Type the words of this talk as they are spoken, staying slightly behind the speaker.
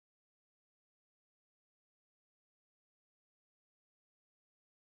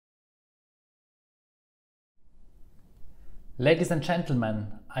Ladies and gentlemen,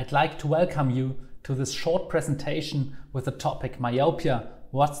 I'd like to welcome you to this short presentation with the topic Myopia,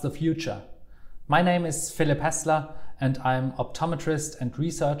 What's the Future? My name is Philipp Hessler and I'm optometrist and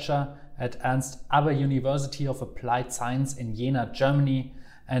researcher at Ernst Abbe University of Applied Science in Jena, Germany,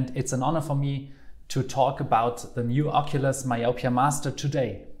 and it's an honor for me to talk about the new OCULUS Myopia Master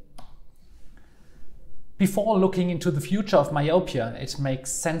today. Before looking into the future of myopia, it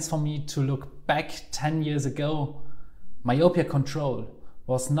makes sense for me to look back 10 years ago. Myopia control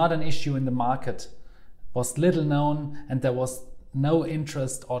was not an issue in the market, was little known, and there was no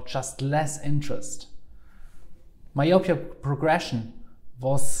interest or just less interest. Myopia progression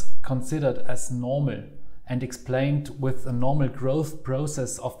was considered as normal and explained with a normal growth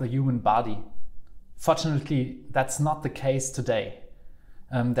process of the human body. Fortunately, that's not the case today.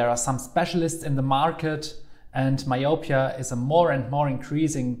 There are some specialists in the market, and myopia is a more and more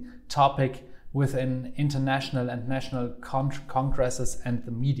increasing topic within international and national congresses and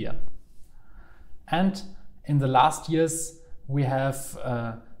the media. And in the last years, we have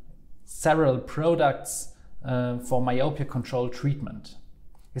several products for myopia control treatment.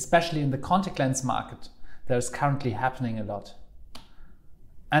 Especially in the contact lens market, there's currently happening a lot.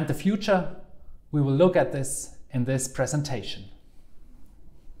 And the future, we will look at this in this presentation.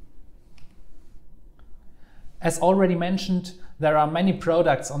 As already mentioned, there are many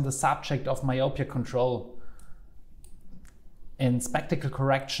products on the subject of myopia control. In spectacle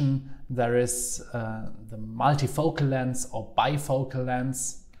correction, there is the multifocal lens or bifocal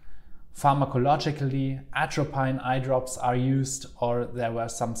lens. Pharmacologically, atropine eye drops are used, or there were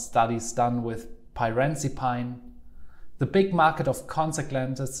some studies done with pyrazipine. The big market of contact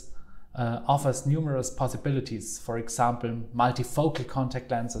lenses offers numerous possibilities, for example, multifocal contact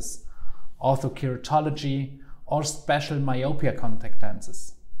lenses, orthokeratology, or special myopia contact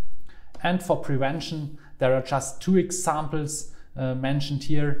lenses. And for prevention, there are just two examples mentioned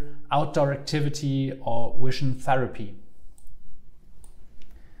here: outdoor activity or vision therapy.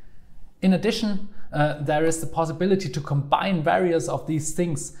 In addition, there is the possibility to combine various of these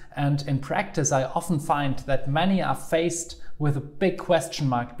things, and in practice I often find that many are faced with a big question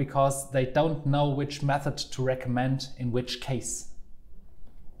mark because they don't know which method to recommend in which case.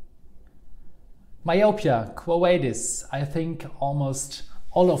 Myopia, quo vadis. I think almost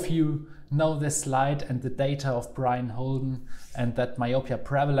all of you know this slide and the data of Brian Holden, and that myopia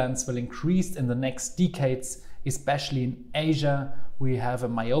prevalence will increase in the next decades, especially in Asia. We have a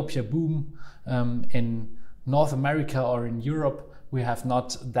myopia boom. In North America or in Europe, we have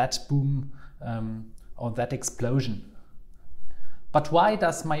not that boom or that explosion. But why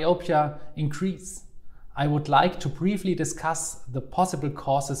does myopia increase? I would like to briefly discuss the possible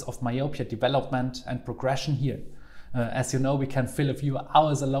causes of myopia development and progression here. As you know, we can fill a few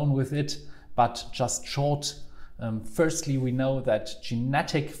hours alone with it, but just short. Firstly, we know that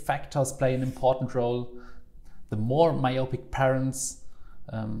genetic factors play an important role. The more myopic parents,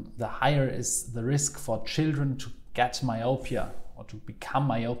 the higher is the risk for children to get myopia or to become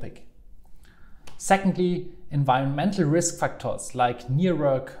myopic. Secondly, environmental risk factors like near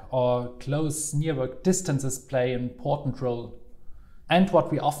work or close near work distances play an important role. And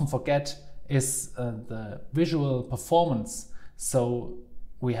what we often forget is the visual performance. So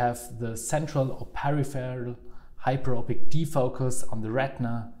we have the central or peripheral hyperopic defocus on the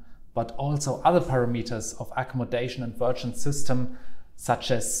retina, but also other parameters of accommodation and vergence system, such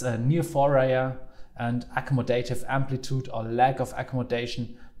as near forayer and accommodative amplitude or lack of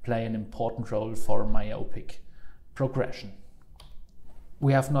accommodation play an important role for myopic progression.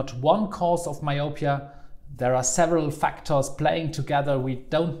 We have not one cause of myopia. There are several factors playing together. We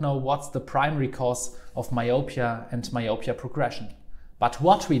don't know what's the primary cause of myopia and myopia progression. But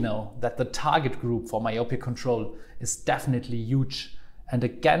what we know, that the target group for myopia control is definitely huge. And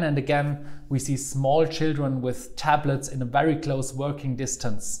again, we see small children with tablets in a very close working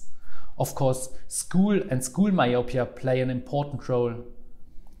distance. Of course, school and school myopia play an important role.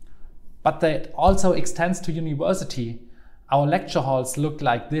 But that also extends to university. Our lecture halls look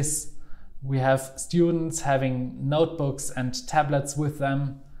like this. We have students having notebooks and tablets with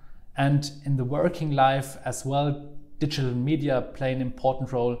them. And in the working life as well, digital media play an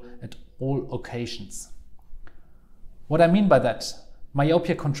important role at all occasions. What I mean by that,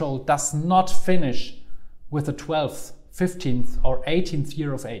 myopia control does not finish with the 12th, 15th or 18th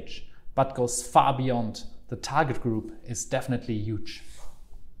year of age, but goes far beyond. The target group is definitely huge.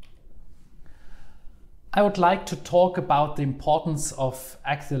 I would like to talk about the importance of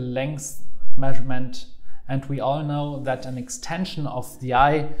axial length measurement, and we all know that an extension of the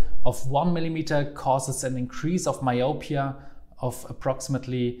eye of 1 millimeter causes an increase of myopia of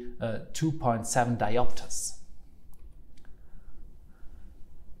approximately 2.7 diopters.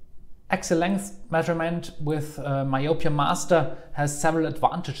 Axial length measurement with Myopia Master has several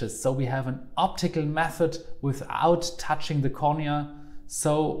advantages. So we have an optical method without touching the cornea,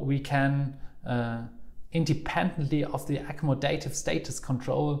 so we can independently of the accommodative status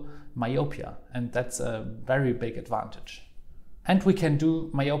control myopia, and that's a very big advantage. And we can do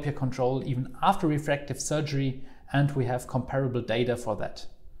myopia control even after refractive surgery, and we have comparable data for that.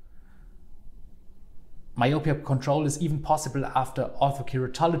 Myopia control is even possible after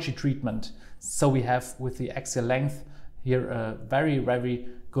orthokeratology treatment, so we have with the axial length here a very, very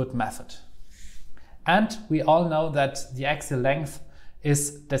good method. And we all know that the axial length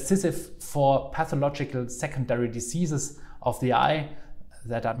is decisive for pathological secondary diseases of the eye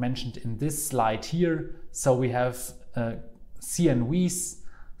that are mentioned in this slide here. So we have CNVs,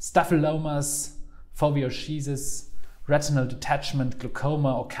 staphylomas, foveoschisis, retinal detachment,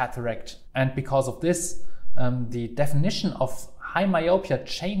 glaucoma or cataract. And because of this, the definition of high myopia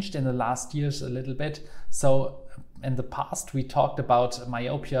changed in the last years a little bit. So in the past we talked about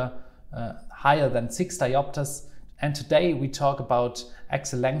myopia higher than 6 diopters, and today we talk about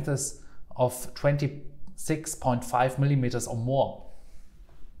axial lengths of 26.5 millimeters or more.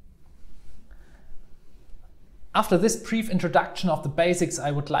 After this brief introduction of the basics,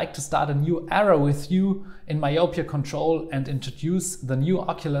 I would like to start a new era with you in myopia control and introduce the new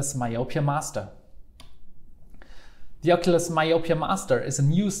OCULUS Myopia Master. The OCULUS Myopia Master is a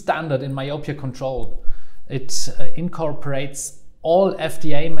new standard in myopia control. It incorporates all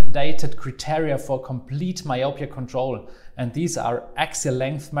FDA-mandated criteria for complete myopia control, and these are axial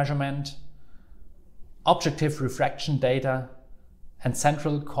length measurement, objective refraction data, and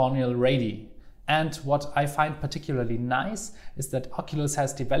central corneal radii. And what I find particularly nice is that OCULUS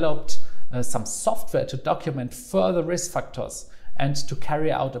has developed some software to document further risk factors and to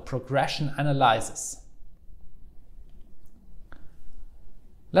carry out a progression analysis.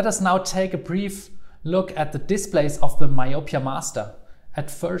 Let us now take a brief look at the displays of the Myopia Master.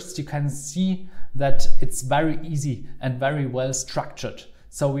 At first you can see that it's very easy and very well structured.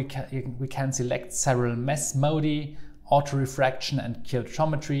 So we can select several mesh modi, autorefraction and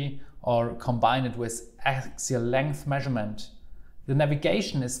keratometry, or combine it with axial length measurement. The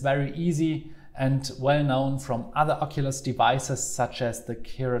navigation is very easy and well known from other OCULUS devices such as the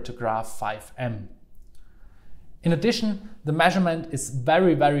Keratograph 5M. In addition, the measurement is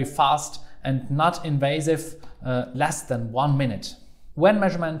very, very fast and not invasive, less than 1 minute. When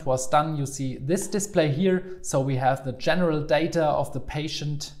measurement was done, you see this display here. So we have the general data of the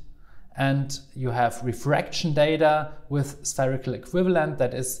patient, and you have refraction data with spherical equivalent.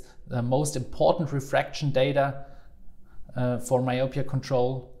 That is the most important refraction data for myopia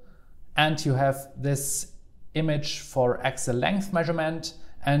control. And you have this image for axial length measurement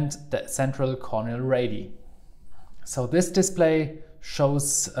and the central corneal radii. So this display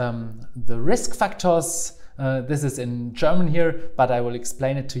shows the risk factors. This is in German here, but I will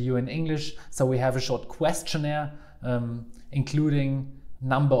explain it to you in English. So we have a short questionnaire including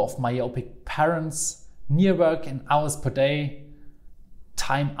number of myopic parents, near work in hours per day,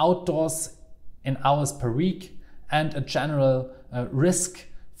 time outdoors in hours per week, and a general risk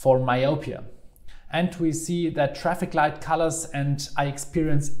for myopia. And we see that traffic light colors, and I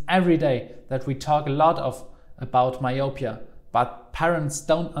experience every day that we talk a lot about myopia, but parents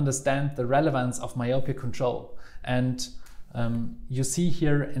don't understand the relevance of myopia control. And you see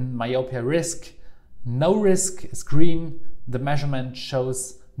here in myopia risk, no risk is green, the measurement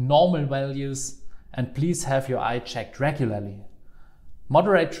shows normal values, and please have your eye checked regularly.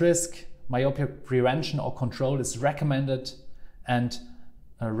 Moderate risk, myopia prevention or control is recommended, and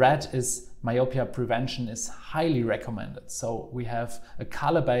red is myopia prevention is highly recommended. So we have a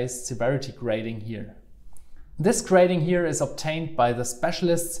color-based severity grading here. This grading here is obtained by the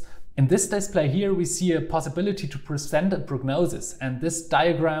specialists. In this display here we see a possibility to present a prognosis, and this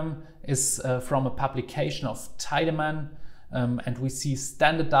diagram is from a publication of Tiedemann, and we see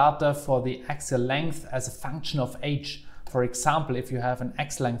standard data for the axial length as a function of age. For example, if you have an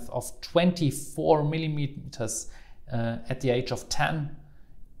axial length of 24 millimeters at the age of 10,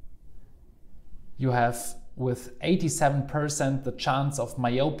 you have with 87% the chance of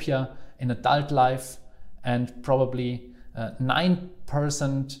myopia in adult life, and probably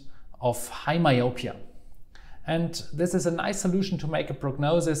 9% of high myopia. And this is a nice solution to make a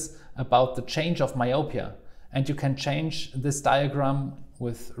prognosis about the change of myopia. And you can change this diagram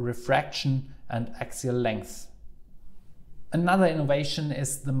with refraction and axial length. Another innovation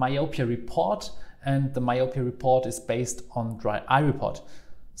is the myopia report, and the myopia report is based on dry eye report.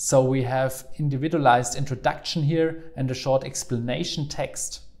 So we have individualized introduction here and a short explanation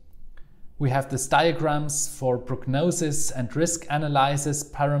text. We have these diagrams for prognosis and risk analysis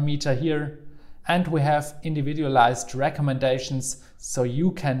parameter here. And we have individualized recommendations, so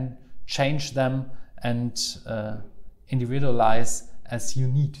you can change them and individualize as you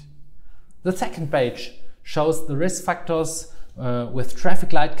need. The second page shows the risk factors with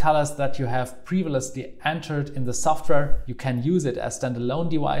traffic light colors that you have previously entered in the software. You can use it as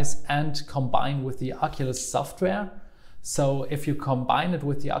standalone device and combine with the OCULUS software. So if you combine it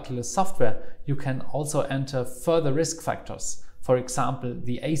with the OCULUS software, you can also enter further risk factors. For example,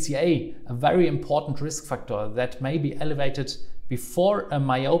 the ACA, a very important risk factor that may be elevated before a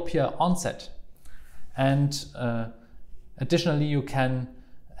myopia onset. And additionally, you can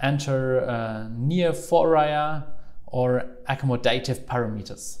enter near foria or accommodative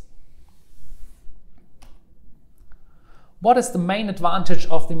parameters. What is the main advantage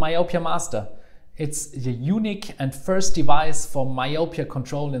of the Myopia Master? It's the unique and first device for myopia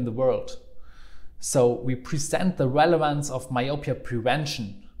control in the world. So we present the relevance of myopia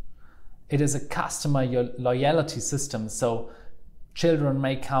prevention. It is a customer loyalty system, so children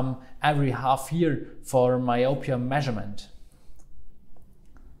may come every half year for myopia measurement.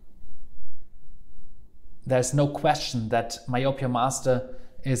 There's no question that Myopia Master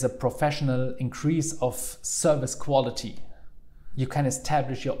is a professional increase of service quality. You can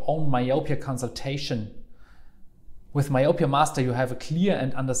establish your own myopia consultation. With Myopia Master, you have a clear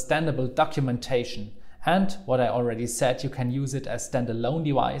and understandable documentation. And what I already said, you can use it as standalone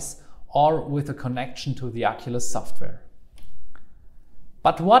device or with a connection to the OCULUS software.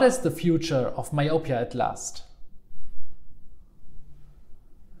 But what is the future of myopia at last?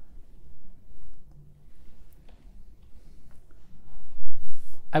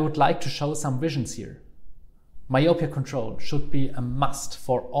 I would like to show some visions here. Myopia control should be a must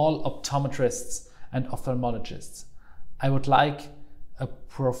for all optometrists and ophthalmologists. I would like a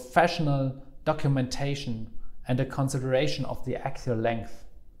professional documentation and a consideration of the axial length.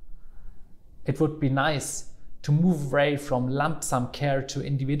 It would be nice to move away from lump sum care to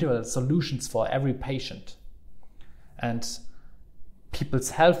individual solutions for every patient. And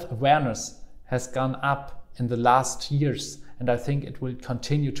people's health awareness has gone up in the last years, and I think it will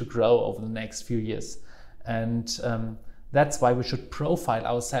continue to grow over the next few years. And that's why we should profile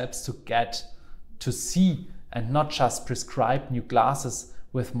ourselves to get to see and not just prescribe new glasses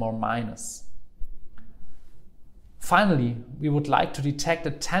with more minus. Finally, we would like to detect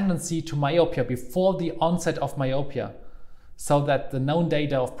a tendency to myopia before the onset of myopia, so that the known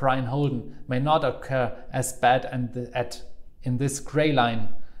data of Brian Holden may not occur as bad in this gray line,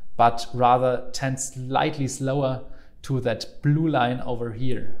 but rather tend slightly slower to that blue line over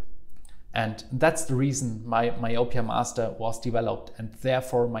here. And that's the reason my Myopia Master was developed, and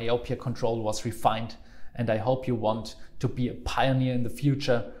therefore myopia control was refined. And I hope you want to be a pioneer in the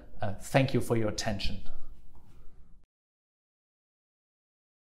future. Thank you for your attention.